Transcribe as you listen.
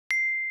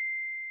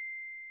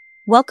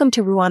Welcome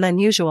to Rouen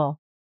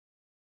Unusual.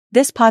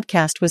 This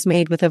podcast was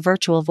made with a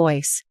virtual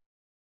voice.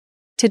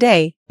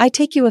 Today, I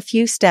take you a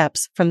few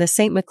steps from the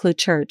Saint Maclou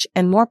church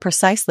and more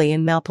precisely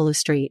in Malpalu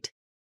Street.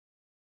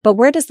 But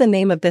where does the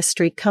name of this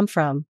street come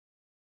from?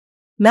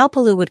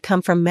 Malpalu would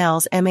come from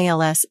mals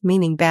mals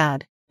meaning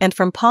bad, and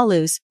from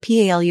palus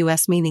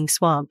palus meaning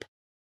swamp.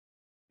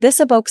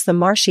 This evokes the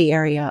marshy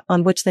area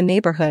on which the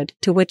neighborhood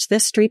to which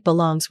this street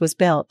belongs was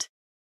built.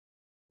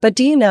 But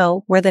do you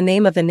know where the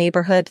name of the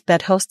neighborhood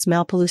that hosts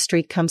Malpalu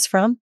Street comes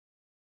from?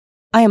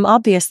 I am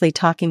obviously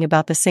talking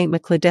about the Saint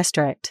Maclou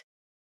district.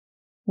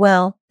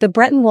 Well, the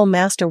Breton wool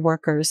master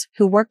workers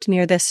who worked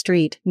near this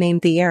street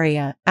named the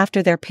area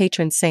after their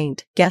patron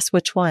saint. Guess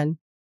which one?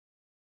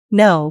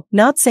 No,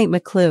 not Saint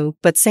Maclou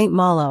but Saint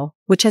Malo,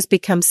 which has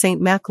become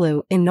Saint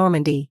Maclou in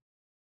Normandy.